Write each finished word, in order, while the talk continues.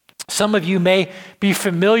Some of you may be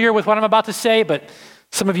familiar with what I'm about to say, but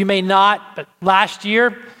some of you may not. But last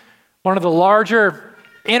year, one of the larger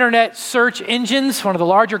internet search engines, one of the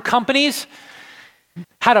larger companies,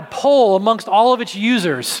 had a poll amongst all of its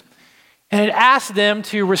users, and it asked them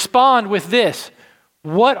to respond with this: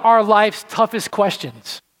 what are life's toughest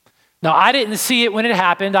questions? Now, I didn't see it when it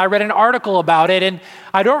happened. I read an article about it, and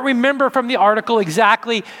I don't remember from the article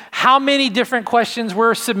exactly how many different questions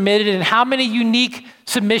were submitted and how many unique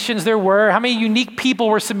submissions there were, how many unique people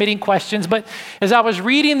were submitting questions. But as I was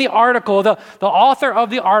reading the article, the author of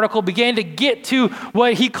the article began to get to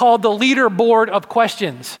what he called the leaderboard of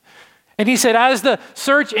questions. And he said, as the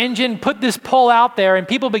search engine put this poll out there and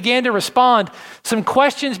people began to respond, some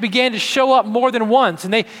questions began to show up more than once.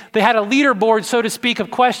 And they had a leaderboard, so to speak,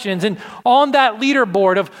 of questions. And on that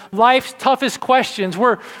leaderboard of life's toughest questions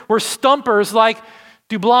were stumpers like,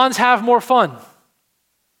 do blondes have more fun?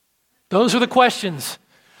 Those are the questions.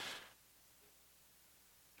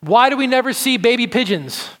 Why do we never see baby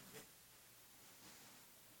pigeons?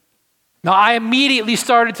 Now, I immediately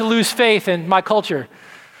started to lose faith in my culture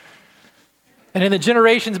and in the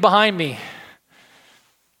generations behind me.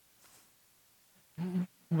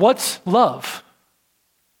 What's love?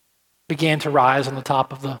 Began to rise on the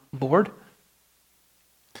top of the board.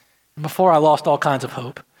 And before I lost all kinds of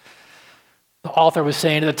hope, the author was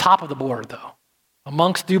saying at the top of the board, though,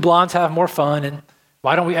 amongst do blondes have more fun and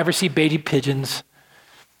why don't we ever see baby pigeons?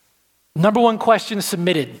 Number one question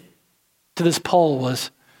submitted to this poll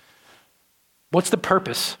was, what's the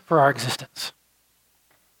purpose for our existence?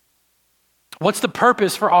 What's the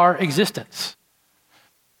purpose for our existence?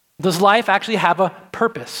 Does life actually have a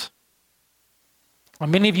purpose?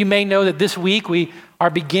 Well, many of you may know that this week we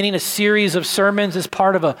are beginning a series of sermons as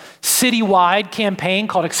part of a citywide campaign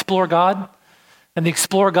called Explore God. And the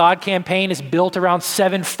Explore God campaign is built around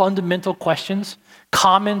 7 fundamental questions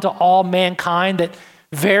common to all mankind that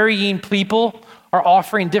varying people are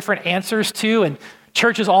offering different answers to. And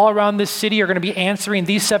churches all around this city are going to be answering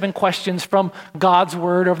these 7 questions from God's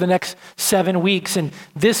word over the next 7 weeks. And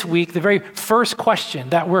this week, the very first question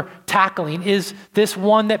that we're tackling is this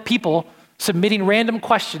one that people submitting random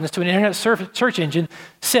questions to an internet search engine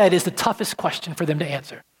said is the toughest question for them to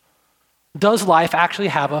answer. Does life actually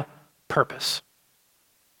have a purpose?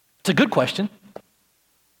 It's a good question.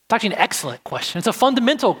 It's actually an excellent question. It's a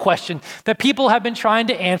fundamental question that people have been trying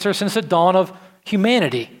to answer since the dawn of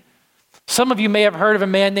humanity. Some of you may have heard of a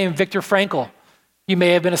man named Viktor Frankl. You may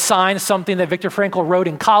have been assigned something that Viktor Frankl wrote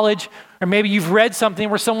in college, or maybe you've read something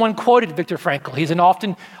where someone quoted Viktor Frankl. He's an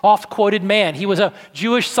oft-quoted man. He was a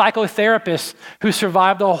Jewish psychotherapist who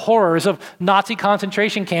survived the horrors of Nazi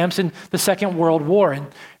concentration camps in the Second World War. And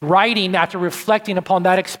writing after reflecting upon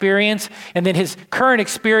that experience and then his current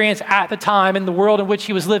experience at the time in the world in which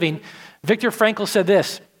he was living, Viktor Frankl said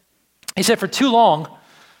this. He said, for too long,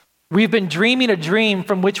 we've been dreaming a dream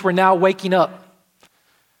from which we're now waking up.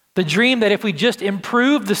 The dream that if we just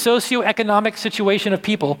improve the socioeconomic situation of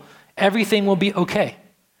people, everything will be okay.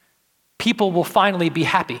 People will finally be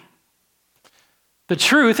happy. The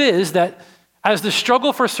truth is that as the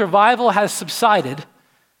struggle for survival has subsided,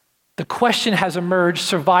 the question has emerged,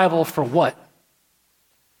 survival for what?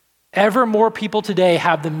 Ever more people today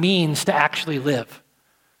have the means to actually live,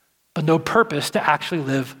 but no purpose to actually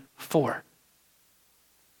live for.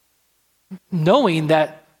 Knowing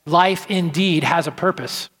that life indeed has a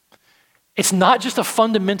purpose, it's not just a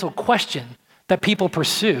fundamental question that people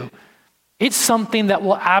pursue. It's something that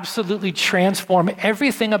will absolutely transform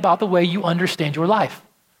everything about the way you understand your life.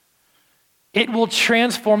 It will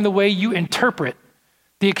transform the way you interpret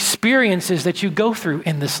the experiences that you go through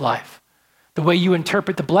in this life, the way you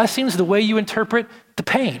interpret the blessings, the way you interpret the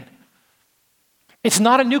pain. It's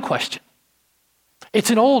not a new question.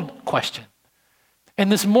 It's an old question. And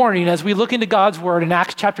this morning, as we look into God's word in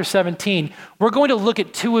Acts chapter 17, we're going to look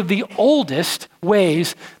at 2 of the oldest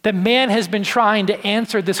ways that man has been trying to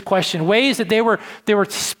answer this question, ways that they were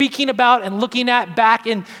speaking about and looking at back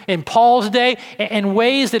in Paul's day, and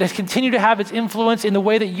ways that has continued to have its influence in the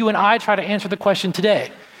way that you and I try to answer the question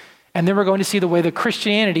today. And then we're going to see the way that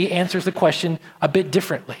Christianity answers the question a bit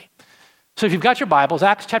differently. So if you've got your Bibles,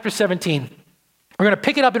 Acts chapter 17, we're going to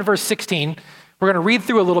pick it up in verse 16. We're going to read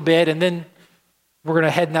through a little bit, and then we're going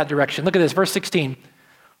to head in that direction. Look at this, verse 16.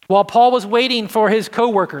 While Paul was waiting for his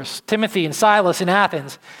co-workers, Timothy and Silas in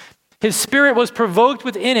Athens, his spirit was provoked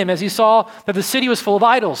within him as he saw that the city was full of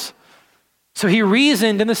idols. So he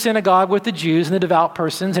reasoned in the synagogue with the Jews and the devout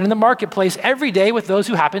persons and in the marketplace every day with those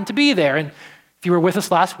who happened to be there. And if you were with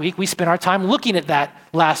us last week, we spent our time looking at that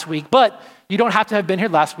last week. But you don't have to have been here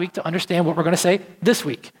last week to understand what we're going to say this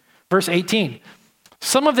week. Verse 18.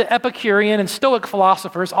 Some of the Epicurean and Stoic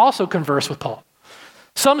philosophers also converse with Paul.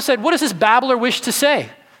 Some said, what does this babbler wish to say?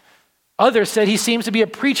 Others said he seems to be a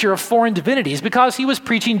preacher of foreign divinities because he was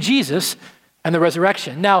preaching Jesus and the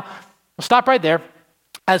resurrection. Now, we'll stop right there.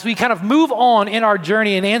 As we kind of move on in our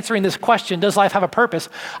journey in answering this question, does life have a purpose?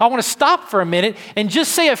 I want to stop for a minute and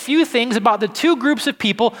just say a few things about the two groups of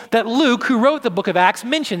people that Luke, who wrote the book of Acts,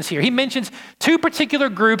 mentions here. He mentions two particular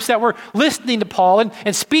groups that were listening to Paul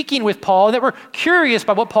and speaking with Paul and that were curious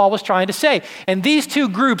by what Paul was trying to say. And these two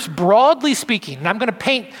groups, broadly speaking, and I'm going to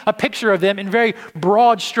paint a picture of them in very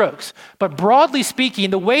broad strokes, but broadly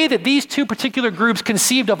speaking, the way that these two particular groups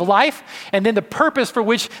conceived of life and then the purpose for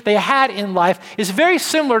which they had in life is very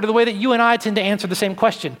similar to the way that you and I tend to answer the same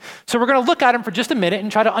question. So we're going to look at them for just a minute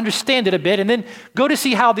and try to understand it a bit and then go to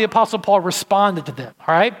see how the Apostle Paul responded to them,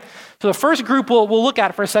 all right? So the first group we'll look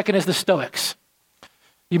at for a second is the Stoics.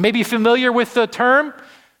 You may be familiar with the term.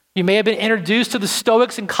 You may have been introduced to the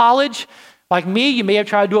Stoics in college. Like me, you may have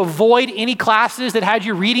tried to avoid any classes that had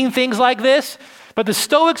you reading things like this. But the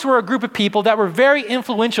Stoics were a group of people that were very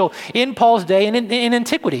influential in Paul's day and in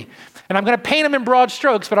antiquity. And I'm going to paint them in broad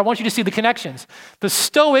strokes, but I want you to see the connections. The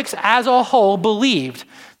Stoics as a whole believed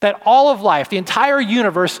that all of life, the entire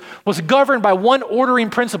universe, was governed by one ordering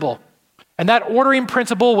principle. And that ordering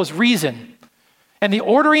principle was reason. And the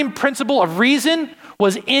ordering principle of reason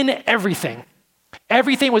was in everything.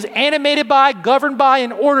 Everything was animated by, governed by,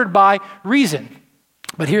 and ordered by reason.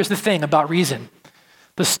 But here's the thing about reason.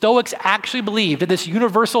 The Stoics actually believed that this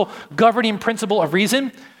universal governing principle of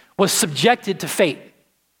reason was subjected to fate.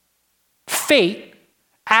 Fate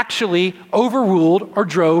actually overruled or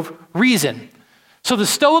drove reason. So the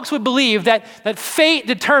Stoics would believe that fate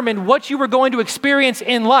determined what you were going to experience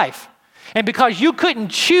in life. And because you couldn't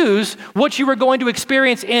choose what you were going to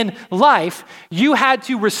experience in life, you had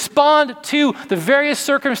to respond to the various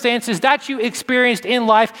circumstances that you experienced in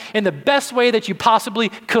life in the best way that you possibly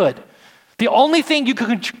could. The only thing you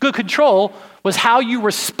could control was how you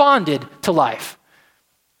responded to life.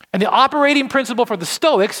 And the operating principle for the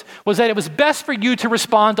Stoics was that it was best for you to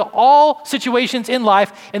respond to all situations in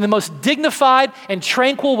life in the most dignified and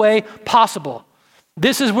tranquil way possible.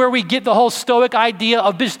 This is where we get the whole Stoic idea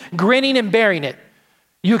of just grinning and bearing it.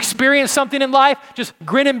 You experience something in life, just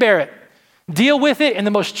grin and bear it. Deal with it in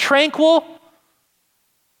the most tranquil,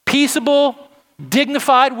 peaceable,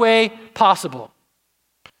 dignified way possible.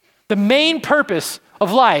 The main purpose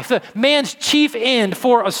of life, the man's chief end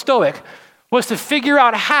for a Stoic, was to figure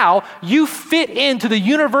out how you fit into the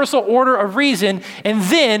universal order of reason and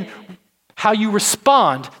then how you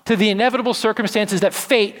respond to the inevitable circumstances that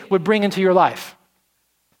fate would bring into your life.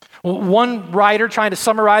 One writer trying to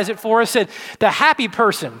summarize it for us said, the happy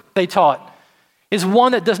person, they taught, is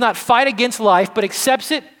one that does not fight against life but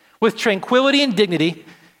accepts it with tranquility and dignity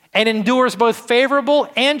and endures both favorable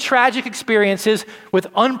and tragic experiences with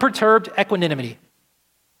unperturbed equanimity.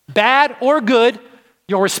 Bad or good,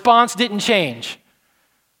 your response didn't change.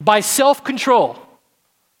 By self-control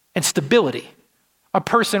and stability, a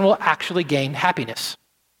person will actually gain happiness.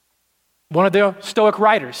 One of the Stoic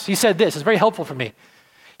writers, he said this, it's very helpful for me.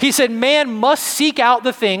 He said, man must seek out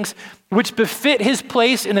the things which befit his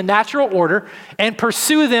place in the natural order and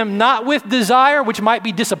pursue them not with desire, which might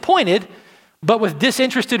be disappointed, but with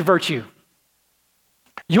disinterested virtue.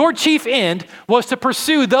 Your chief end was to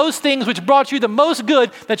pursue those things which brought you the most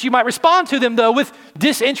good, that you might respond to them, though, with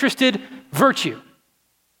disinterested virtue.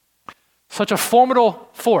 Such a formidable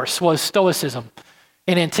force was Stoicism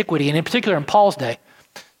in antiquity, and in particular in Paul's day.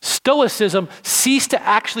 Stoicism ceased to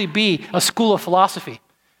actually be a school of philosophy,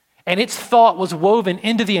 and its thought was woven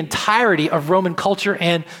into the entirety of Roman culture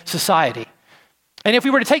and society. And if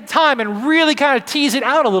we were to take time and really kind of tease it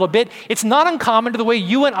out a little bit, it's not uncommon to the way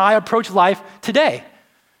you and I approach life today.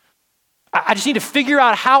 I just need to figure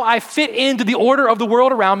out how I fit into the order of the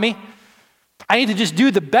world around me. I need to just do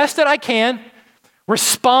the best that I can,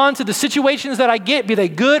 respond to the situations that I get, be they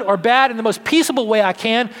good or bad, in the most peaceable way I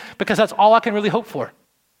can, because that's all I can really hope for.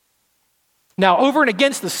 Now, over and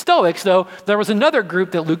against the Stoics, though, there was another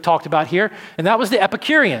group that Luke talked about here, and that was the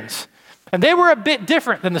Epicureans. And they were a bit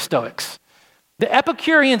different than the Stoics. The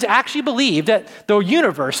Epicureans actually believed that the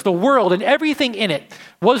universe, the world, and everything in it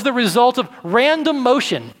was the result of random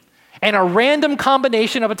motion and a random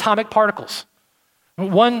combination of atomic particles.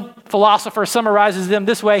 One philosopher summarizes them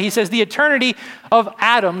this way. He says, the eternity of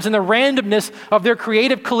atoms and the randomness of their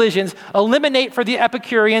creative collisions eliminate for the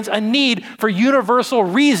Epicureans a need for universal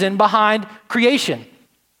reason behind creation.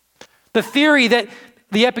 The theory that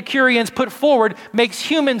the Epicureans put forward makes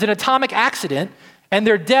humans an atomic accident and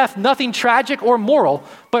their death nothing tragic or moral,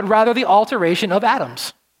 but rather the alteration of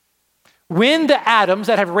atoms. When the atoms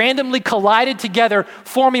that have randomly collided together,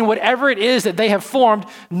 forming whatever it is that they have formed,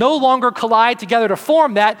 no longer collide together to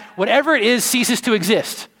form that, whatever it is ceases to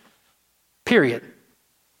exist. Period.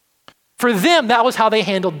 For them, that was how they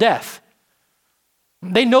handled death.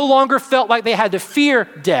 They no longer felt like they had to fear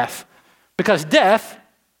death, because death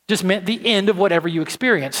just meant the end of whatever you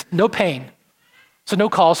experienced. No pain. So no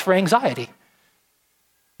cause for anxiety.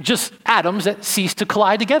 Just atoms that cease to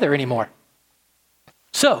collide together anymore.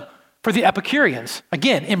 So, for the Epicureans,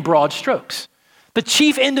 again, in broad strokes, the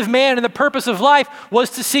chief end of man and the purpose of life was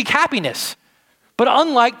to seek happiness. But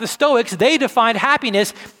unlike the Stoics, they defined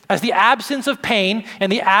happiness as the absence of pain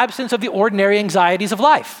and the absence of the ordinary anxieties of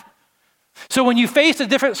life. So when you face a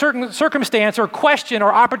different certain circumstance or question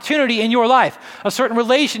or opportunity in your life, a certain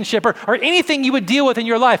relationship or anything you would deal with in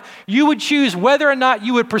your life, you would choose whether or not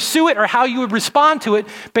you would pursue it or how you would respond to it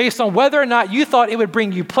based on whether or not you thought it would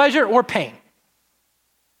bring you pleasure or pain.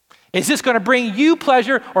 Is this going to bring you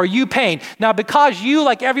pleasure or you pain? Now, because you,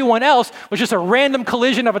 like everyone else, was just a random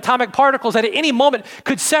collision of atomic particles that at any moment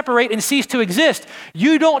could separate and cease to exist,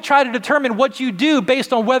 you don't try to determine what you do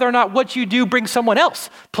based on whether or not what you do brings someone else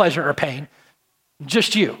pleasure or pain.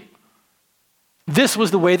 Just you. This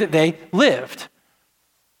was the way that they lived.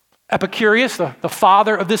 Epicurus, the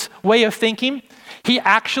father of this way of thinking, he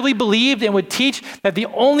actually believed and would teach that the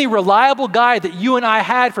only reliable guide that you and I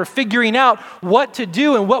had for figuring out what to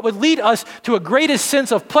do and what would lead us to a greatest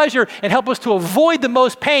sense of pleasure and help us to avoid the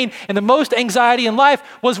most pain and the most anxiety in life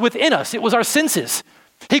was within us. It was our senses.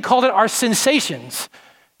 He called it our sensations.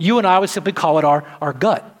 You and I would simply call it our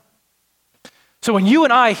gut. So when you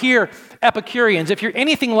and I hear Epicureans, if you're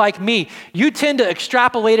anything like me, you tend to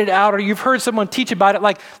extrapolate it out, or you've heard someone teach about it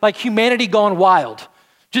like humanity gone wild.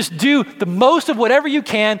 Just do the most of whatever you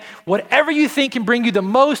can, whatever you think can bring you the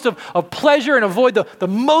most of pleasure and avoid the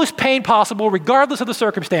most pain possible, regardless of the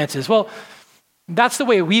circumstances. Well, that's the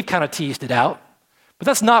way we've kind of teased it out, but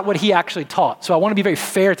that's not what he actually taught. So I want to be very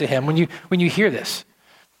fair to him when you hear this.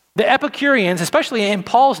 The Epicureans, especially in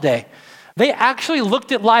Paul's day, they actually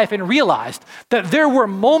looked at life and realized that there were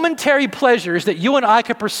momentary pleasures that you and I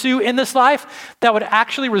could pursue in this life that would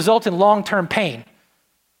actually result in long-term pain.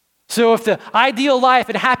 So if the ideal life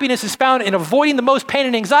and happiness is found in avoiding the most pain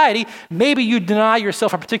and anxiety, maybe you deny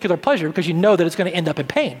yourself a particular pleasure because you know that it's going to end up in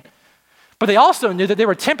pain. But they also knew that there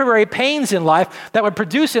were temporary pains in life that would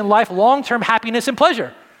produce in life long-term happiness and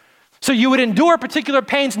pleasure. So you would endure particular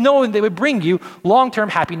pains knowing they would bring you long-term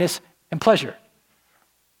happiness and pleasure.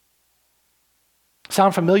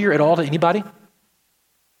 Sound familiar at all to anybody?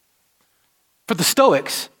 For the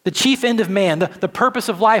Stoics, the chief end of man, the purpose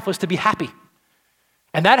of life was to be happy.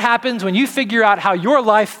 And that happens when you figure out how your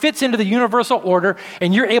life fits into the universal order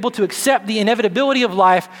and you're able to accept the inevitability of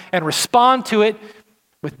life and respond to it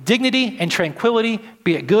with dignity and tranquility,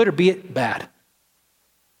 be it good or be it bad.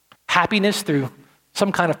 Happiness through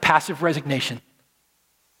some kind of passive resignation.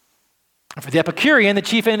 And for the Epicurean, the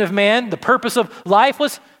chief end of man, the purpose of life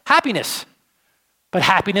was happiness. But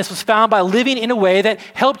happiness was found by living in a way that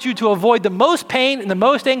helped you to avoid the most pain and the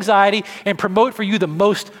most anxiety and promote for you the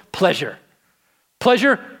most pleasure.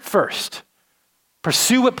 Pleasure first.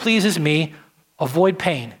 Pursue what pleases me. Avoid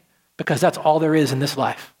pain, because that's all there is in this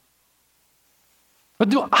life. But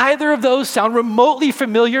do either of those sound remotely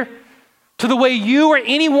familiar to the way you or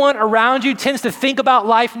anyone around you tends to think about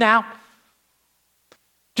life now?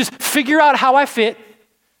 Just figure out how I fit,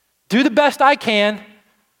 do the best I can,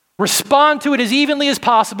 respond to it as evenly as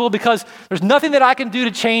possible because there's nothing that I can do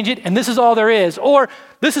to change it, and this is all there is. Or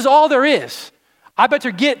this is all there is. I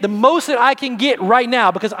better get the most that I can get right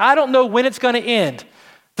now because I don't know when it's going to end.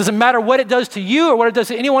 Doesn't matter what it does to you or what it does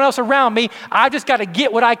to anyone else around me. I've just got to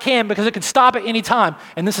get what I can because it could stop at any time,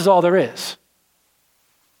 and this is all there is.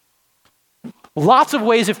 Lots of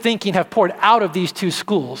ways of thinking have poured out of these two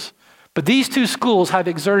schools, but these two schools have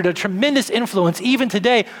exerted a tremendous influence even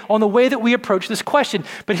today on the way that we approach this question.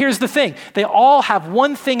 But here's the thing. They all have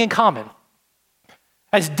one thing in common.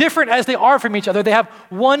 As different as they are from each other, they have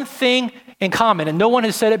one thing in common, and no one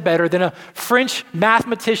has said it better than a French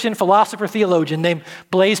mathematician, philosopher, theologian named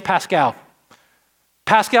Blaise Pascal.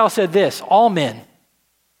 Pascal said this: all men,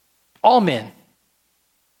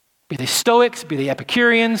 be they Stoics, be they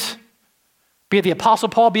Epicureans, be it the Apostle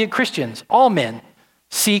Paul, be it Christians, all men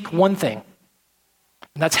seek one thing,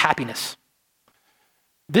 and that's happiness.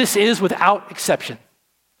 This is without exception.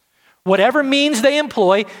 Whatever means they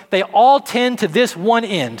employ, they all tend to this one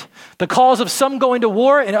end. The cause of some going to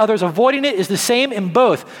war and others avoiding it is the same in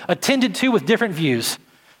both, attended to with different views.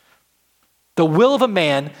 The will of a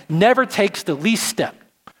man never takes the least step,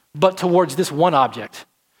 but towards this one object.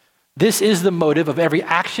 This is the motive of every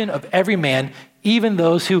action of every man even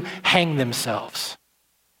those who hang themselves.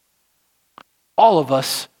 All of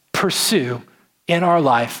us pursue in our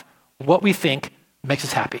life what we think makes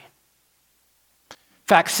us happy. In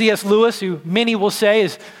fact, C.S. Lewis, who many will say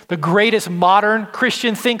is the greatest modern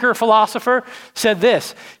Christian thinker, philosopher, said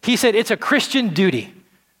this. He said, it's a Christian duty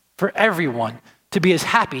for everyone to be as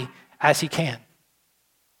happy as he can.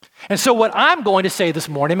 And so what I'm going to say this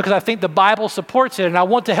morning, because I think the Bible supports it and I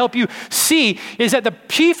want to help you see, is that the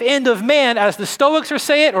chief end of man, as the Stoics would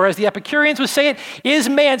say it, or as the Epicureans would say it, is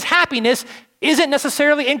man's happiness, isn't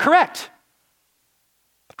necessarily incorrect.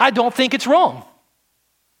 I don't think it's wrong.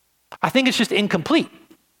 I think it's just incomplete.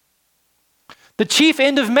 The chief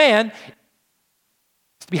end of man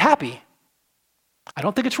is to be happy. I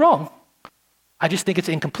don't think it's wrong. I just think it's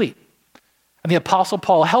incomplete. And the Apostle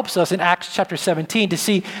Paul helps us in Acts chapter 17 to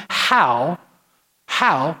see how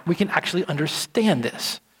we can actually understand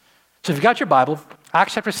this. So if you've got your Bible,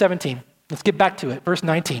 Acts chapter 17, let's get back to it, verse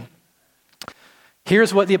 19.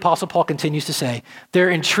 Here's what the Apostle Paul continues to say.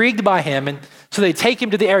 They're intrigued by him, and so they take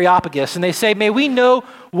him to the Areopagus, and they say, may we know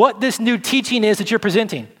what this new teaching is that you're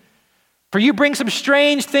presenting? For you bring some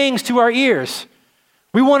strange things to our ears.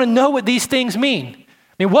 We want to know what these things mean.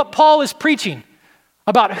 I mean, what Paul is preaching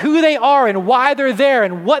about who they are and why they're there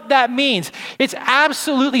and what that means, it's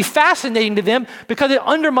absolutely fascinating to them because it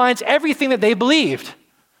undermines everything that they believed.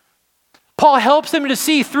 Paul helps them to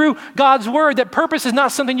see through God's word that purpose is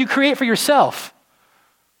not something you create for yourself.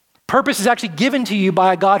 Purpose is actually given to you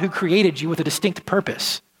by a God who created you with a distinct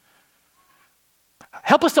purpose.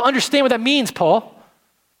 Help us to understand what that means, Paul.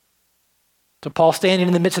 So Paul standing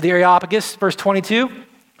in the midst of the Areopagus, verse 22,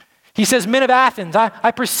 he says, men of Athens,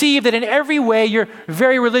 I perceive that in every way you're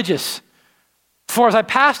very religious. For as I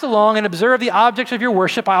passed along and observed the objects of your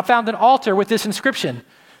worship, I found an altar with this inscription,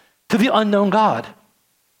 to the unknown God.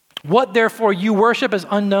 What therefore you worship as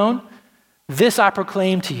unknown, this I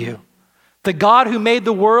proclaim to you. The God who made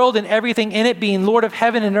the world and everything in it, being Lord of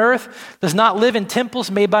heaven and earth, does not live in temples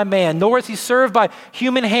made by man, nor is he served by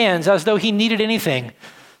human hands as though he needed anything,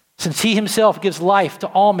 since he himself gives life to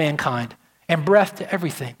all mankind and breath to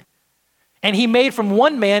everything. And he made from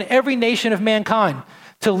one man every nation of mankind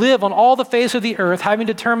to live on all the face of the earth, having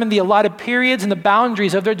determined the allotted periods and the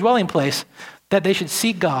boundaries of their dwelling place, that they should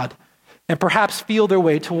seek God and perhaps feel their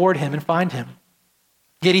way toward him and find him.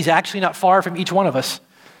 Yet he's actually not far from each one of us.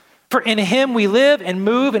 For in him we live and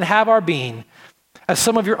move and have our being, as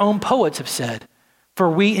some of your own poets have said, for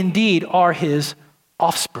we indeed are his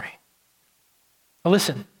offspring. Now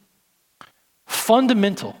listen,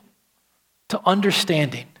 fundamental to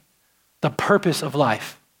understanding the purpose of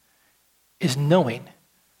life is knowing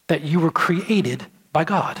that you were created by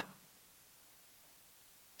God.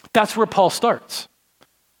 That's where Paul starts.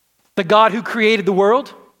 The God who created the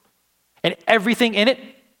world and everything in it,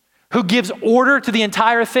 who gives order to the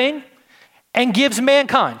entire thing and gives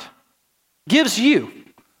mankind, gives you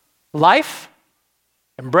life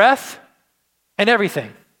and breath and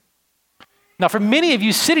everything. Now, for many of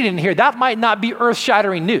you sitting in here, that might not be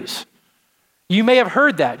earth-shattering news. You may have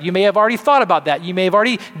heard that. You may have already thought about that. You may have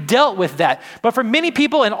already dealt with that. But for many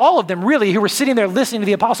people, and all of them really, who were sitting there listening to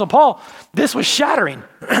the Apostle Paul, this was shattering.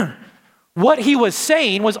 What he was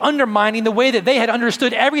saying was undermining the way that they had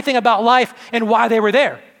understood everything about life and why they were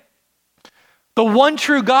there. The one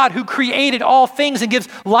true God who created all things and gives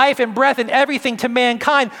life and breath and everything to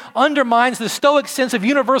mankind undermines the Stoic sense of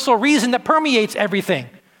universal reason that permeates everything.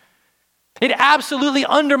 It absolutely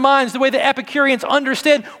undermines the way the Epicureans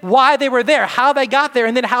understood why they were there, how they got there,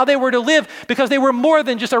 and then how they were to live, because they were more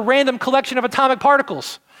than just a random collection of atomic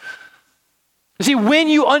particles. You see, when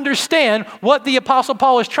you understand what the Apostle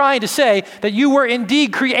Paul is trying to say, that you were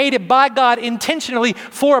indeed created by God intentionally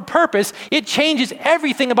for a purpose, it changes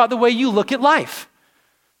everything about the way you look at life.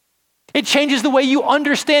 It changes the way you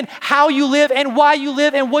understand how you live and why you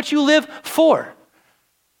live and what you live for.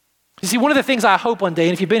 You see, one of the things I hope one day,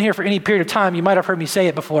 and if you've been here for any period of time, you might have heard me say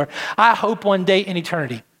it before, I hope one day in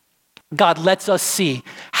eternity, God lets us see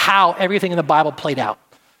how everything in the Bible played out.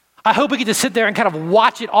 I hope we get to sit there and kind of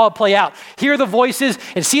watch it all play out, hear the voices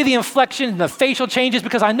and see the inflection and the facial changes,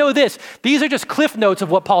 because I know this, these are just cliff notes of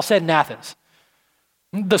what Paul said in Athens.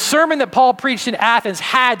 The sermon that Paul preached in Athens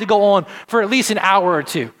had to go on for at least an hour or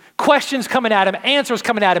two. Questions coming at him, answers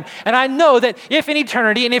coming at him. And I know that if in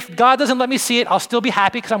eternity, and if God doesn't let me see it, I'll still be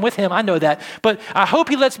happy because I'm with him. I know that. But I hope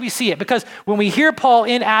he lets me see it, because when we hear Paul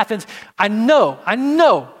in Athens, I know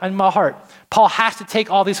in my heart, Paul has to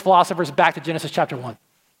take all these philosophers back to Genesis chapter 1.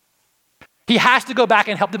 He has to go back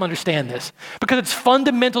and help them understand this, because it's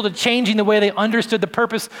fundamental to changing the way they understood the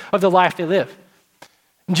purpose of the life they live.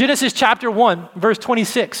 In Genesis chapter 1, verse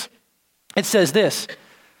 26, it says this: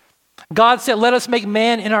 God said, let us make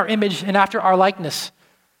man in our image and after our likeness.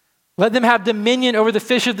 Let them have dominion over the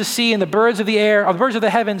fish of the sea and the birds of the air, or the birds of the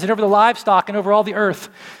heavens, and over the livestock and over all the earth,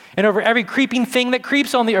 and over every creeping thing that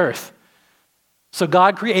creeps on the earth. So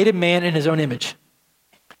God created man in his own image.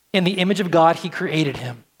 In the image of God, he created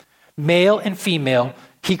him. Male and female,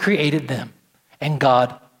 he created them, and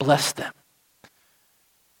God blessed them.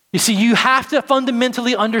 You see, you have to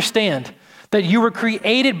fundamentally understand that you were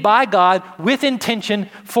created by God with intention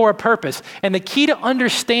for a purpose. And the key to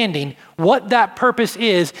understanding what that purpose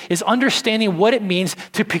is understanding what it means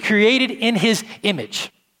to be created in his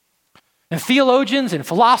image. And theologians and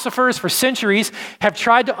philosophers for centuries have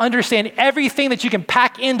tried to understand everything that you can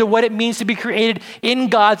pack into what it means to be created in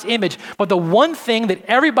God's image. But the one thing that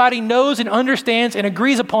everybody knows and understands and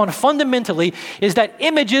agrees upon fundamentally is that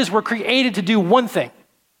images were created to do one thing.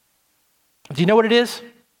 Do you know what it is?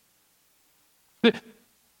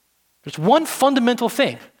 There's one fundamental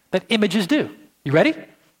thing that images do. You ready?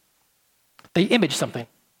 They image something.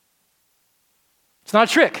 It's not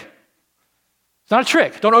a trick. It's not a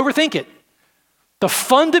trick. Don't overthink it. The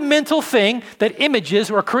fundamental thing that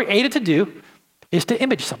images were created to do is to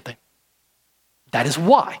image something. That is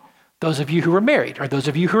why those of you who are married, or those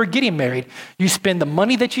of you who are getting married, you spend the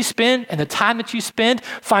money that you spend and the time that you spend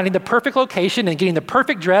finding the perfect location and getting the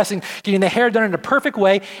perfect dress and getting the hair done in the perfect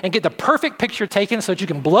way and get the perfect picture taken so that you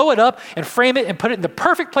can blow it up and frame it and put it in the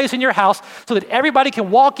perfect place in your house so that everybody can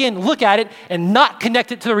walk in, look at it, and not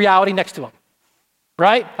connect it to the reality next to them.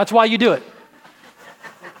 Right? That's why you do it.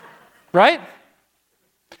 Right?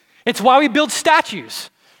 It's why we build statues.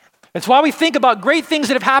 It's why we think about great things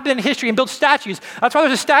that have happened in history and build statues. That's why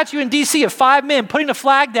there's a statue in DC of 5 men putting a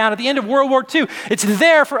flag down at the end of World War II. It's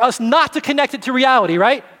there for us not to connect it to reality,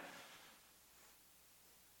 right?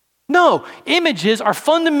 No, images are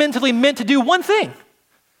fundamentally meant to do one thing.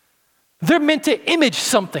 They're meant to image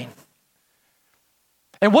something.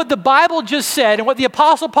 And what the Bible just said and what the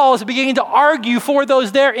Apostle Paul is beginning to argue for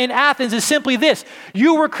those there in Athens is simply this.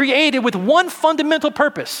 You were created with one fundamental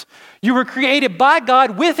purpose. You were created by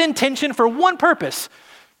God with intention for one purpose,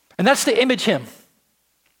 and that's to image him.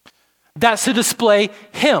 That's to display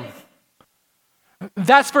him.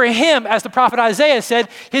 That's for him, as the prophet Isaiah said,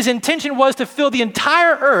 his intention was to fill the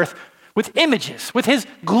entire earth with images, with his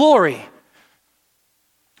glory.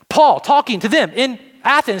 Paul, talking to them in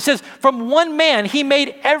Athens, says, from one man he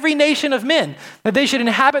made every nation of men, that they should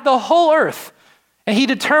inhabit the whole earth. And he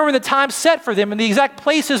determined the time set for them and the exact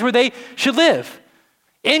places where they should live.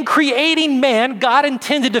 In creating man, God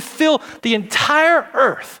intended to fill the entire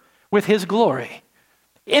earth with his glory.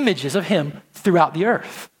 Images of him throughout the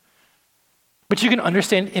earth. But you can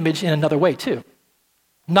understand image in another way too.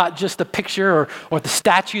 Not just the picture or the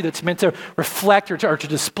statue that's meant to reflect or to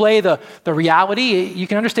display the reality. You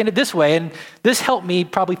can understand it this way. And this helped me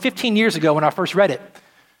probably 15 years ago when I first read it.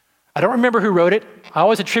 I don't remember who wrote it. I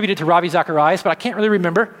always attribute it to Ravi Zacharias, but I can't really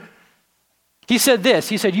remember. He said this.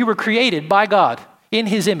 He said, you were created by God in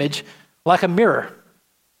his image like a mirror.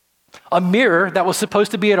 A mirror that was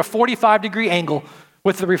supposed to be at a 45-degree angle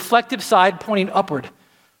with the reflective side pointing upward,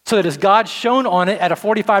 so that as God shone on it at a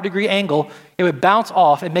 45-degree angle, it would bounce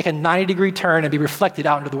off and make a 90-degree turn and be reflected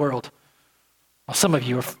out into the world. Well, some of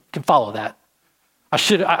you can follow that. I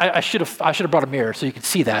should have brought a mirror so you could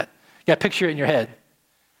see that. You got to picture it in your head.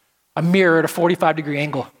 A mirror at a 45-degree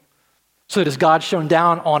angle, so that as God shone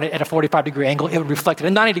down on it at a 45-degree angle, it would reflect at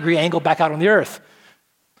a 90-degree angle back out on the earth.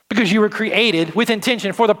 Because you were created with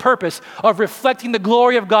intention for the purpose of reflecting the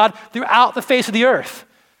glory of God throughout the face of the earth.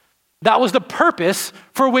 That was the purpose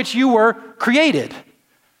for which you were created.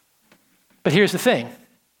 But here's the thing.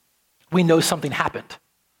 We know something happened.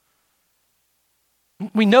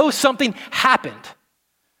 We know something happened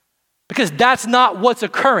because that's not what's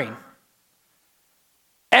occurring.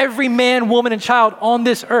 Every man, woman, and child on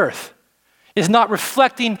this earth is not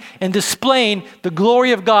reflecting and displaying the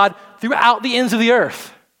glory of God throughout the ends of the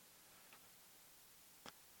earth.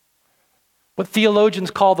 What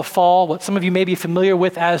theologians call the fall, what some of you may be familiar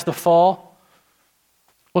with as the fall,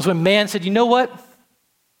 was when man said, you know what?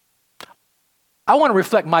 I want to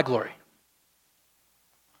reflect my glory.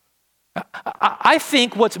 I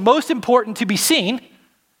think what's most important to be seen,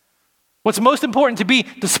 what's most important to be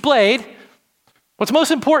displayed, what's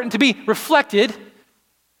most important to be reflected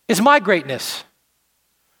is my greatness.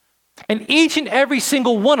 And each and every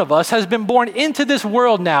single one of us has been born into this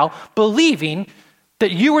world now believing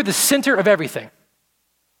that you are the center of everything.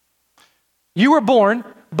 You were born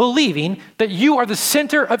believing that you are the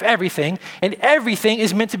center of everything and everything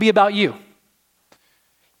is meant to be about you.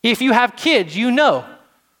 If you have kids, you know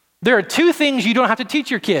there are two things you don't have to teach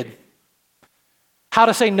your kid. How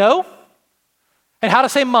to say no and how to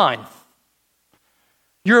say mine.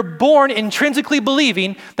 You're born intrinsically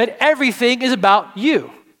believing that everything is about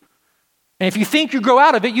you. And if you think you grow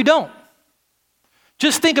out of it, you don't.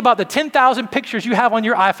 Just think about the 10,000 pictures you have on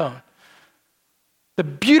your iPhone. The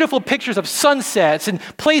beautiful pictures of sunsets and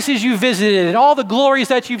places you visited and all the glories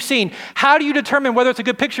that you've seen. How do you determine whether it's a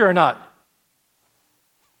good picture or not?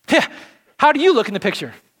 How do you look in the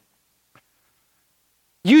picture?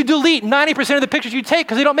 You delete 90% of the pictures you take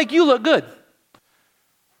because they don't make you look good,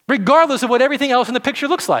 regardless of what everything else in the picture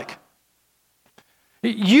looks like.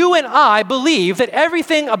 You and I believe that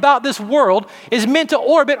everything about this world is meant to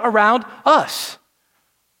orbit around us.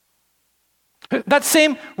 That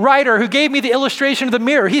same writer who gave me the illustration of the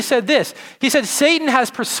mirror, he said this. He said, Satan has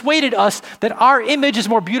persuaded us that our image is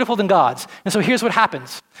more beautiful than God's. And so here's what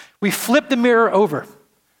happens. We flip the mirror over.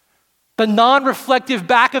 The non-reflective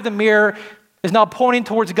back of the mirror is now pointing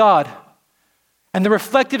towards God. And the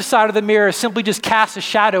reflective side of the mirror simply just casts a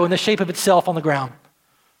shadow in the shape of itself on the ground.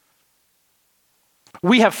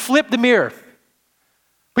 We have flipped the mirror.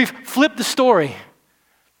 We've flipped the story.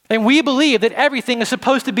 And we believe that everything is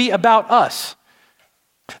supposed to be about us.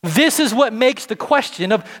 This is what makes the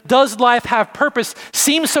question of does life have purpose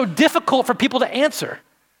seem so difficult for people to answer.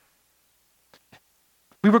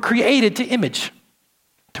 We were created to image,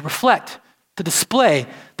 to reflect, to display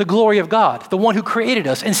the glory of God, the one who created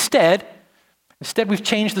us. Instead, we've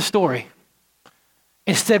changed the story.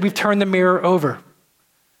 Instead, we've turned the mirror over.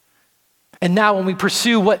 And now when we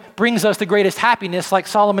pursue what brings us the greatest happiness, like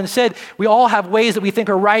Solomon said, we all have ways that we think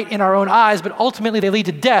are right in our own eyes, but ultimately they lead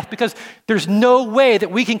to death because there's no way that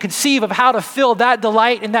we can conceive of how to fill that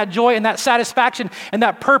delight and that joy and that satisfaction and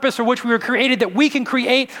that purpose for which we were created that we can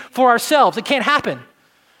create for ourselves. It can't happen.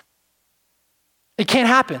 It can't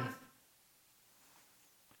happen.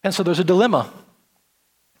 And so there's a dilemma.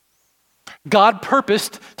 God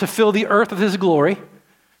purposed to fill the earth with his glory,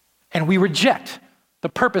 and we reject the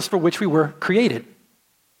purpose for which we were created.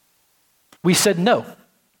 We said no.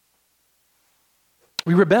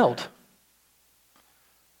 We rebelled.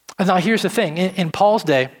 And now here's the thing. In Paul's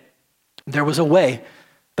day, there was a way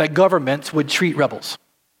that governments would treat rebels.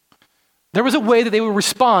 There was a way that they would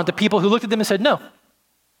respond to people who looked at them and said, no.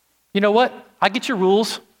 You know what? I get your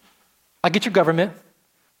rules. I get your government.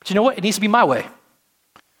 But you know what? It needs to be my way.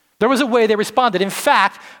 There was a way they responded. In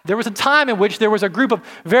fact, there was a time in which there was a group of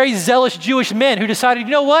very zealous Jewish men who decided,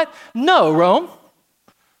 you know what? No, Rome,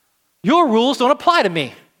 your rules don't apply to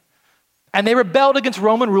me. And they rebelled against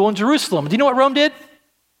Roman rule in Jerusalem. Do you know what Rome did?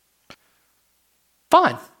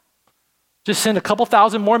 Fine. Just send a couple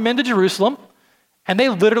thousand more men to Jerusalem, and they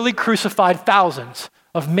literally crucified thousands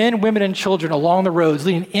of men, women, and children along the roads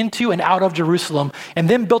leading into and out of Jerusalem, and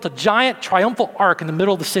then built a giant triumphal arch in the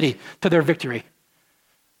middle of the city to their victory.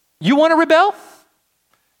 You want to rebel?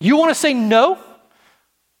 You want to say no?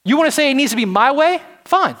 You want to say it needs to be my way?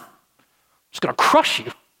 Fine. I'm just going to crush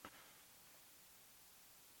you.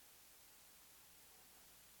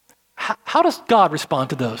 How does God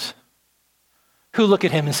respond to those who look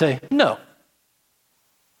at him and say, no?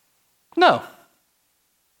 No.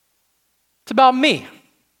 It's about me.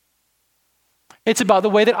 It's about the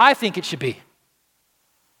way that I think it should be.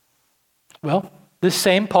 Well, this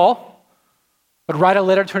same Paul would write a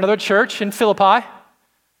letter to another church in Philippi,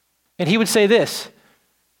 and he would say this.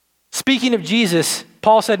 Speaking of Jesus,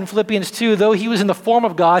 Paul said in Philippians 2, though he was in the form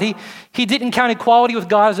of God, he didn't count equality with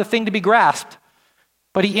God as a thing to be grasped,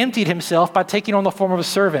 but he emptied himself by taking on the form of a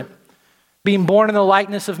servant. Being born in the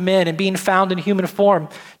likeness of men and being found in human form,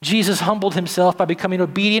 Jesus humbled himself by becoming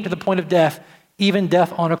obedient to the point of death, even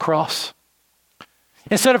death on a cross.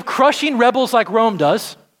 Instead of crushing rebels like Rome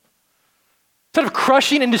does, instead of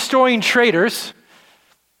crushing and destroying traitors,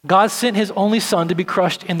 God sent his only son to be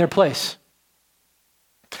crushed in their place.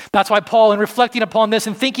 That's why Paul, in reflecting upon this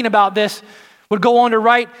and thinking about this, would go on to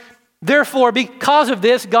write, therefore, because of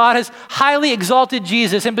this, God has highly exalted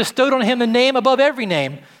Jesus and bestowed on him the name above every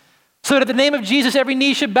name, so that at the name of Jesus, every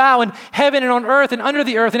knee should bow in heaven and on earth and under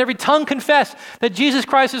the earth, and every tongue confess that Jesus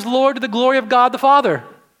Christ is Lord to the glory of God the Father.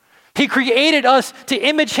 He created us to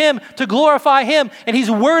image him, to glorify him, and he's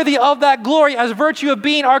worthy of that glory as virtue of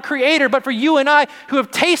being our creator. But for you and I who have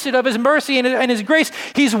tasted of his mercy and his grace,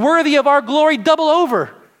 he's worthy of our glory double over.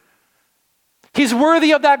 He's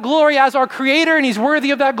worthy of that glory as our creator, and he's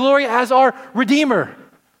worthy of that glory as our redeemer.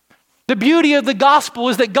 The beauty of the gospel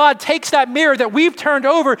is that God takes that mirror that we've turned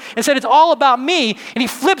over and said it's all about me, and he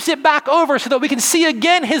flips it back over so that we can see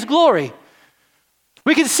again his glory.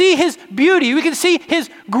 We can see his beauty. We can see his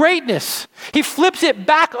greatness. He flips it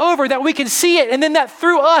back over that we can see it. And then that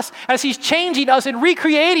through us, as he's changing us and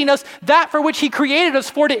recreating us, that for which he created us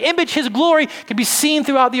for to image his glory can be seen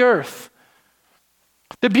throughout the earth.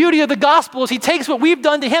 The beauty of the gospel is he takes what we've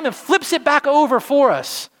done to him and flips it back over for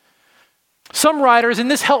us. Some writers,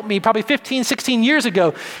 and this helped me probably 15, 16 years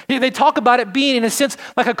ago, they talk about it being, in a sense,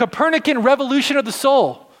 like a Copernican revolution of the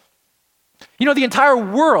soul. You know, the entire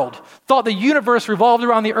world thought the universe revolved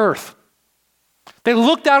around the earth. They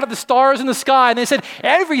looked out at the stars in the sky and they said,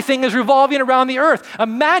 everything is revolving around the earth.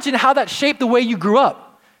 Imagine how that shaped the way you grew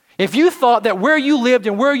up. If you thought that where you lived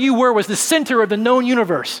and where you were was the center of the known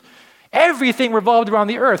universe, everything revolved around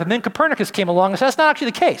the earth. And then Copernicus came along and said, that's not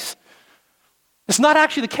actually the case. It's not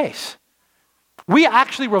actually the case. We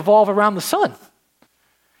actually revolve around the sun.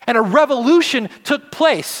 And a revolution took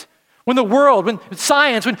place when the world, when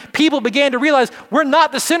science, when people began to realize we're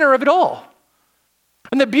not the center of it all.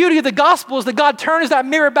 And the beauty of the gospel is that God turns that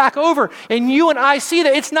mirror back over and you and I see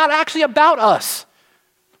that it's not actually about us.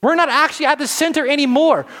 We're not actually at the center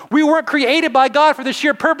anymore. We weren't created by God for the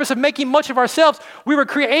sheer purpose of making much of ourselves. We were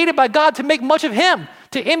created by God to make much of him,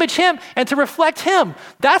 to image him, and to reflect him.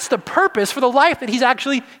 That's the purpose for the life that he's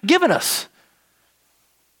actually given us.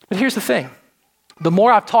 But here's the thing. The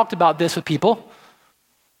more I've talked about this with people,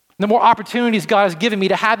 the more opportunities God has given me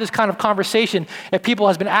to have this kind of conversation, if people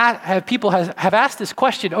have asked this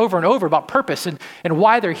question over and over about purpose and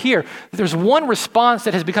why they're here, there's one response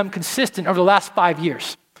that has become consistent over the last 5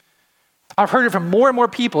 years. I've heard it from more and more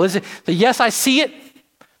people. Is it that yes, I see it.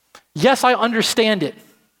 Yes, I understand it.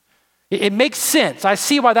 It makes sense. I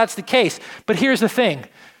see why that's the case. But here's the thing.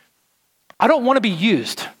 I don't want to be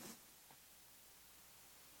used.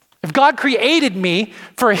 If God created me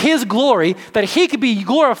for his glory, that he could be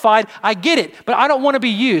glorified, I get it, but I don't want to be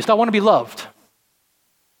used. I want to be loved.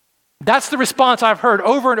 That's the response I've heard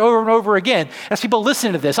over and over and over again as people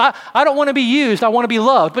listen to this. I don't want to be used. I want to be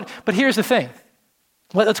loved. But here's the thing.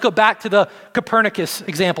 Let's go back to the Copernicus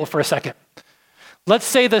example for a second. Let's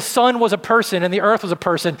say the sun was a person and the earth was a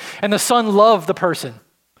person and the sun loved the person.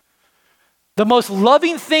 The most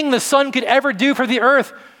loving thing the sun could ever do for the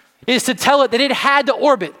earth is to tell it that it had to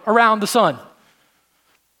orbit around the sun.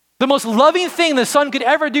 The most loving thing the sun could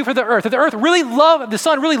ever do for the earth, if the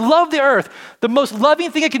sun really loved the earth, the most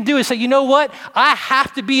loving thing it can do is say, you know what? I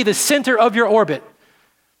have to be the center of your orbit.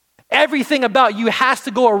 Everything about you has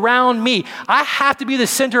to go around me. I have to be the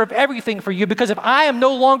center of everything for you, because if I am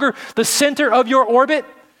no longer the center of your orbit,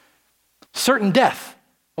 certain death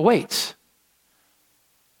awaits.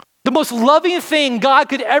 The most loving thing God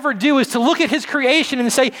could ever do is to look at his creation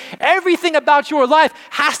and say, everything about your life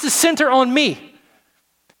has to center on me.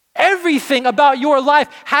 Everything about your life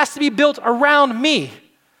has to be built around me.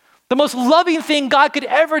 The most loving thing God could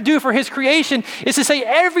ever do for his creation is to say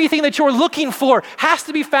everything that you're looking for has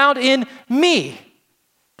to be found in me.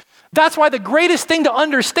 That's why the greatest thing to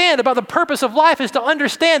understand about the purpose of life is to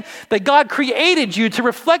understand that God created you to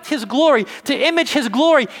reflect his glory, to image his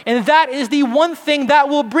glory, and that is the one thing that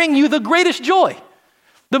will bring you the greatest joy,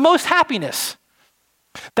 the most happiness.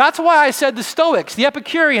 That's why I said the Stoics, the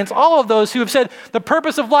Epicureans, all of those who have said the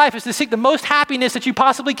purpose of life is to seek the most happiness that you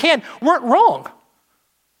possibly can weren't wrong.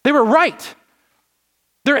 They were right.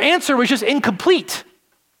 Their answer was just incomplete.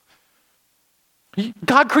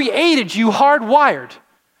 God created you hardwired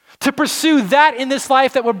to pursue that in this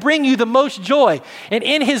life that will bring you the most joy. And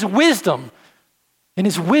in his wisdom,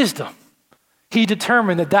 he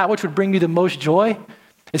determined that which would bring you the most joy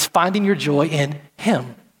is finding your joy in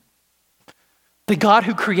him. The God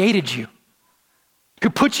who created you, who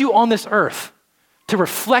put you on this earth to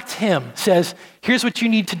reflect him, says, here's what you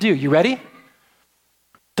need to do. You ready?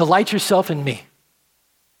 Delight yourself in me.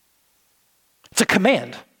 It's a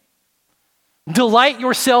command. Delight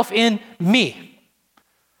yourself in me.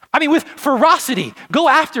 I mean, with ferocity, go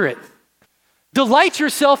after it. Delight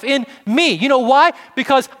yourself in me. You know why?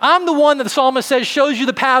 Because I'm the one that the psalmist says shows you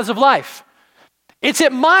the paths of life. It's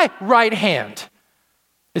at my right hand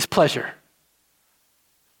is pleasure.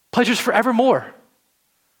 Pleasure's forevermore.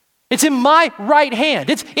 It's in my right hand.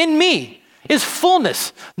 It's in me. Is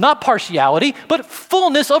fullness, not partiality, but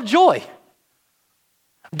fullness of joy.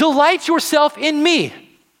 Delight yourself in me.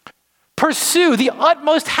 Pursue the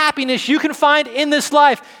utmost happiness you can find in this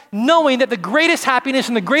life, knowing that the greatest happiness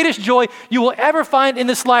and the greatest joy you will ever find in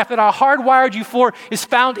this life that I hardwired you for is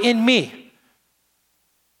found in me.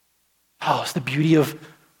 Oh, it's the beauty of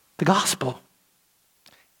the gospel.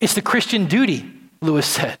 It's the Christian duty, Lewis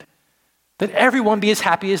said, that everyone be as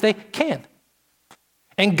happy as they can.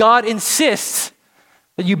 And God insists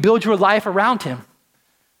that you build your life around him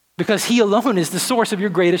because he alone is the source of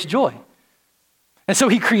your greatest joy. And so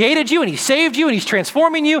he created you and he saved you and he's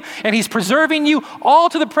transforming you and he's preserving you all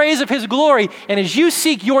to the praise of his glory. And as you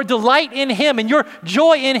seek your delight in him and your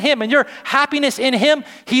joy in him and your happiness in him,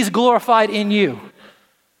 he's glorified in you.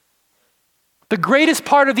 The greatest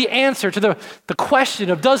part of the answer to the question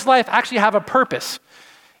of does life actually have a purpose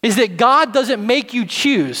is that God doesn't make you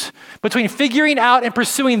choose between figuring out and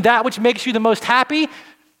pursuing that which makes you the most happy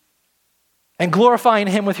and glorifying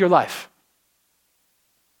him with your life.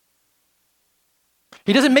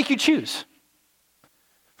 He doesn't make you choose.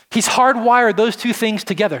 He's hardwired those two things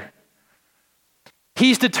together.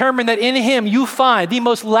 He's determined that in him you find the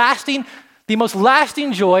most lasting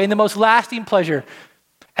joy and the most lasting pleasure.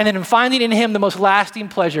 And then in finding in him the most lasting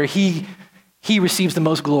pleasure, he receives the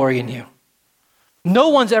most glory in you. No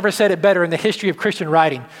one's ever said it better in the history of Christian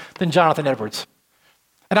writing than Jonathan Edwards.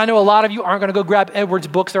 And I know a lot of you aren't going to go grab Edwards'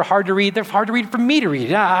 books. They're hard to read. They're hard to read for me to read.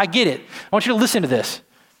 Yeah, I get it. I want you to listen to this.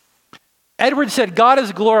 Edwards said, God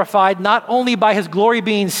is glorified not only by his glory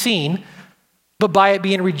being seen, but by it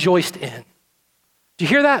being rejoiced in. Do you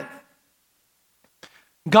hear that?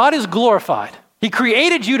 God is glorified. He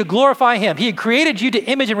created you to glorify him. He had created you to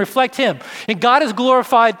image and reflect him. And God is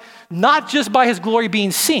glorified not just by his glory being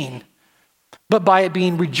seen, but by it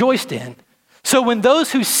being rejoiced in. So when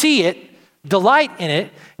those who see it delight in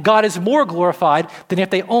it, God is more glorified than if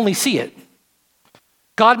they only see it.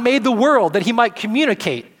 God made the world that he might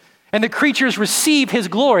communicate, and the creatures receive his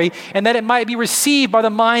glory, and that it might be received by the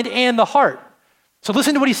mind and the heart. So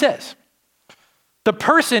listen to what he says. The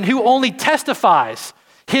person who only testifies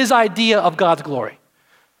his idea of God's glory,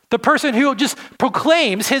 the person who just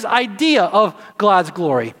proclaims his idea of God's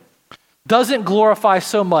glory, doesn't glorify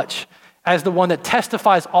so much as the one that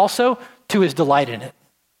testifies also to his delight in it,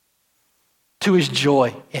 to his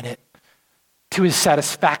joy in it, to his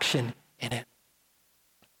satisfaction in it.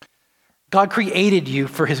 God created you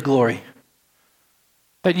for his glory,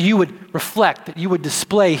 that you would reflect, that you would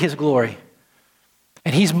display his glory.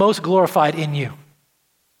 And he's most glorified in you.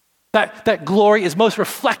 That glory is most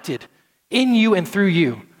reflected in you and through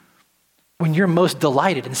you when you're most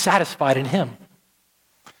delighted and satisfied in him.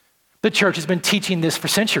 The church has been teaching this for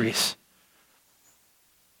centuries.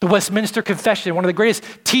 The Westminster Confession, one of the greatest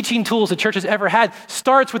teaching tools the church has ever had,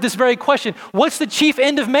 starts with this very question: what's the chief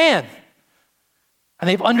end of man? And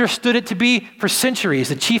they've understood it to be for centuries.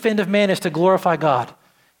 The chief end of man is to glorify God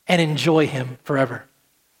and enjoy him forever.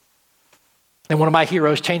 And one of my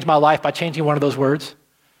heroes changed my life by changing one of those words.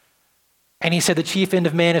 And he said the chief end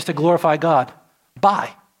of man is to glorify God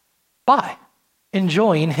by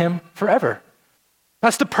enjoying him forever.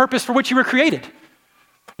 That's the purpose for which you were created.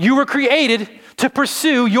 You were created to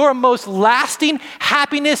pursue your most lasting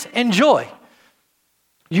happiness and joy.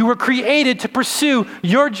 You were created to pursue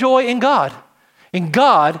your joy in God. And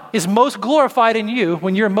God is most glorified in you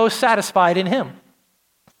when you're most satisfied in him.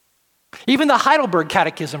 Even the Heidelberg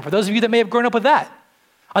Catechism, for those of you that may have grown up with that,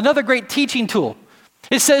 another great teaching tool.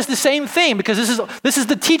 It says the same thing because this is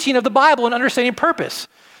the teaching of the Bible and understanding purpose.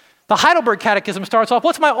 The Heidelberg Catechism starts off,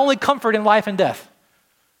 what's my only comfort in life and death?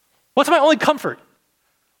 What's my only comfort?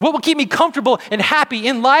 What will keep me comfortable and happy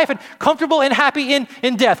in life and comfortable and happy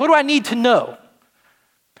in death? What do I need to know?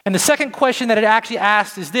 And the second question that it actually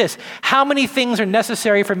asks is this: how many things are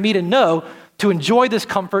necessary for me to know to enjoy this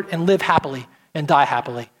comfort and live happily and die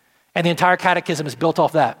happily? And the entire catechism is built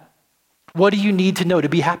off that. What do you need to know to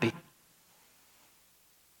be happy?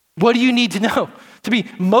 What do you need to know to be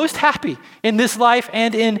most happy in this life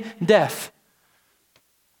and in death?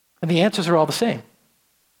 And the answers are all the same.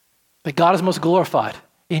 That God is most glorified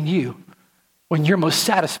in you when you're most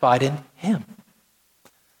satisfied in him.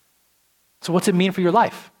 So what's it mean for your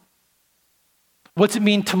life? What's it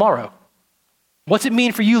mean tomorrow? What's it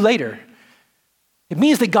mean for you later? It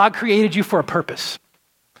means that God created you for a purpose.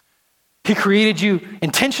 He created you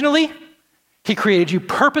intentionally. He created you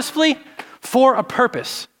purposefully for a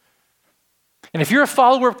purpose. And if you're a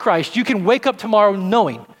follower of Christ, you can wake up tomorrow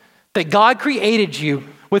knowing that God created you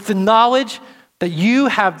with the knowledge that you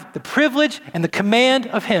have the privilege and the command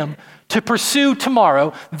of him to pursue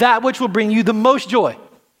tomorrow that which will bring you the most joy.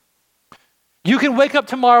 You can wake up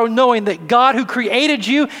tomorrow knowing that God who created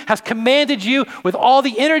you has commanded you with all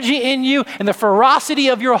the energy in you and the ferocity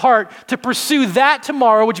of your heart to pursue that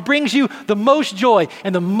tomorrow which brings you the most joy.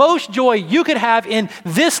 And the most joy you could have in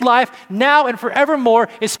this life now and forevermore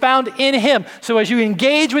is found in him. So as you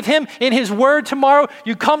engage with him in his word tomorrow,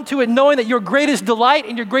 you come to it knowing that your greatest delight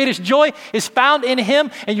and your greatest joy is found in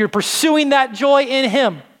him, and you're pursuing that joy in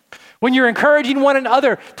him. When you're encouraging one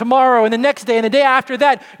another tomorrow and the next day and the day after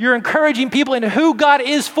that, you're encouraging people in who God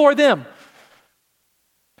is for them.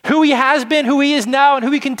 Who he has been, who he is now, and who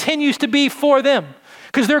he continues to be for them.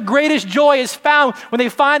 Because their greatest joy is found when they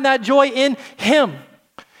find that joy in him.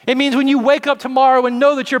 It means when you wake up tomorrow and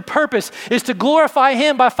know that your purpose is to glorify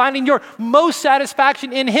him by finding your most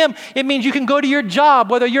satisfaction in him. It means you can go to your job,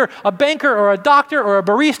 whether you're a banker or a doctor or a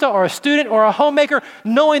barista or a student or a homemaker,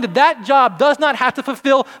 knowing that that job does not have to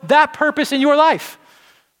fulfill that purpose in your life.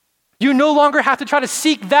 You no longer have to try to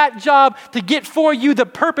seek that job to get for you the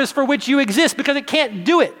purpose for which you exist, because it can't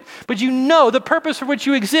do it. But you know the purpose for which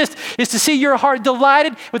you exist is to see your heart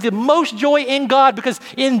delighted with the most joy in God, because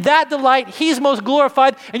in that delight, he's most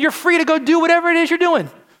glorified, and you're free to go do whatever it is you're doing.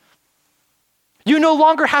 You no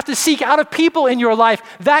longer have to seek out of people in your life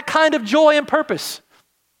that kind of joy and purpose,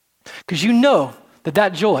 because you know that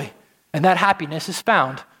that joy and that happiness is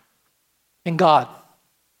found in God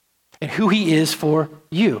and who he is for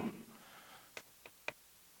you.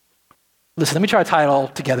 Listen, let me try to tie it all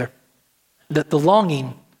together. The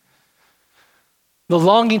longing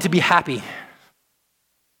to be happy,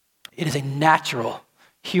 it is a natural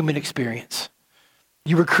human experience.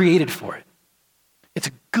 You were created for it. It's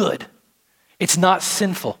good. It's not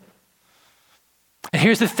sinful. And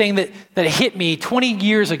here's the thing that hit me 20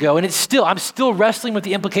 years ago, and I'm still wrestling with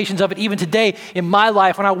the implications of it even today in my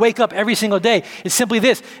life when I wake up every single day. It's simply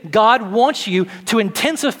this: God wants you to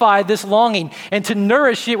intensify this longing and to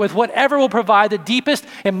nourish it with whatever will provide the deepest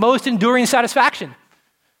and most enduring satisfaction.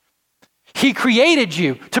 He created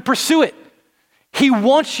you to pursue it. He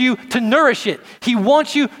wants you to nourish it. He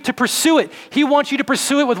wants you to pursue it. He wants you to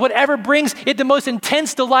pursue it with whatever brings it the most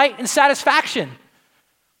intense delight and satisfaction.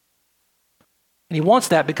 And he wants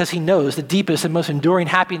that because he knows the deepest and most enduring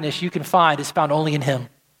happiness you can find is found only in him.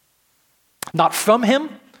 Not from him,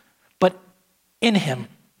 but in him.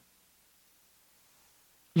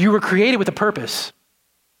 You were created with a purpose.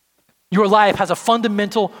 Your life has a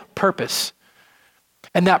fundamental purpose.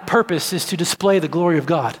 And that purpose is to display the glory of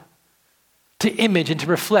God, to image and to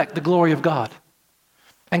reflect the glory of God.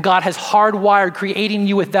 And God has hardwired creating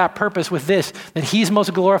you with that purpose, with this, that he's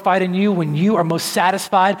most glorified in you when you are most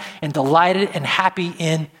satisfied and delighted and happy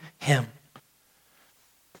in him.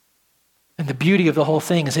 And the beauty of the whole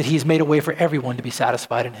thing is that he's made a way for everyone to be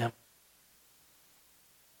satisfied in him.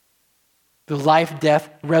 The life, death,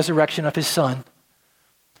 resurrection of his son,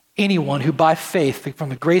 anyone who by faith, from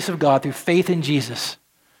the grace of God, through faith in Jesus,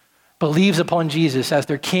 believes upon Jesus as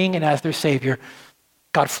their king and as their savior,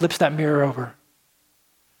 God flips that mirror over.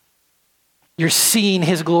 You're seeing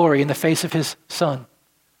his glory in the face of his son.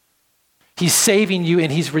 He's saving you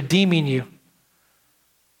and he's redeeming you.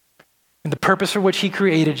 And the purpose for which he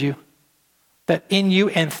created you, that in you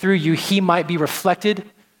and through you he might be reflected,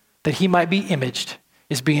 that he might be imaged,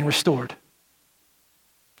 is being restored.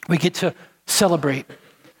 We get to celebrate.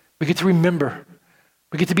 We get to remember.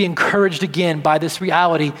 We get to be encouraged again by this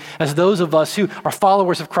reality as those of us who are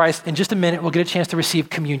followers of Christ. In just a minute, we'll get a chance to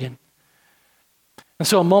receive communion. And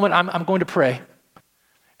so a moment, I'm going to pray.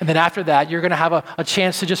 And then after that, you're going to have a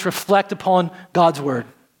chance to just reflect upon God's word.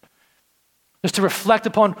 Just to reflect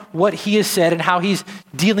upon what he has said and how he's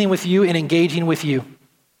dealing with you and engaging with you.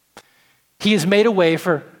 He has made a way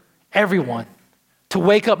for everyone to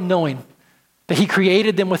wake up knowing that he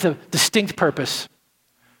created them with a distinct purpose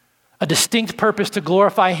to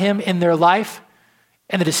glorify him in their life,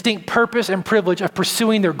 and the distinct purpose and privilege of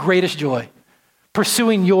pursuing their greatest joy,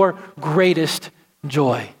 pursuing your greatest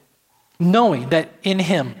joy, knowing that in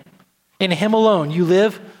him alone, you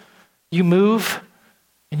live, you move,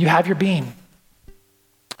 and you have your being.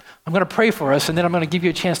 I'm going to pray for us, and then I'm going to give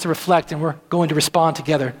you a chance to reflect, and we're going to respond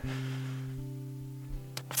together.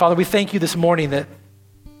 Father, we thank you this morning that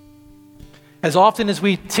as often as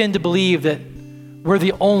we tend to believe that we're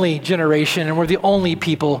the only generation and we're the only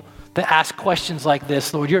people that ask questions like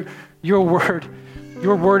this, Lord, your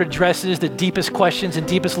word addresses the deepest questions and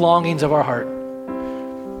deepest longings of our heart.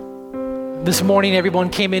 This morning, everyone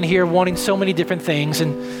came in here wanting so many different things,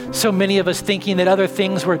 and so many of us thinking that other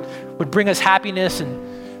things would bring us happiness,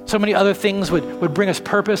 and so many other things would bring us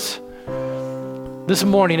purpose. This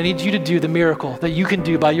morning, I need you to do the miracle that you can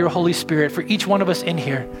do by your Holy Spirit for each one of us in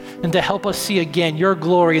here, and to help us see again your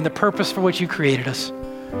glory and the purpose for which you created us.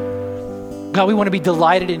 God, we want to be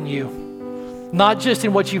delighted in you, not just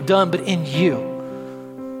in what you've done, but in you.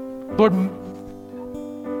 Lord,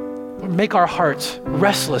 make our hearts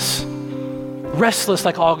restless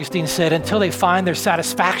like Augustine said, until they find their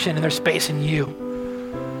satisfaction and their space in you.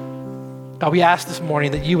 God, we ask this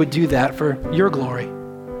morning that you would do that for your glory,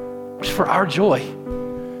 for our joy.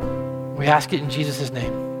 We ask it in Jesus'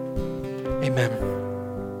 name. Amen.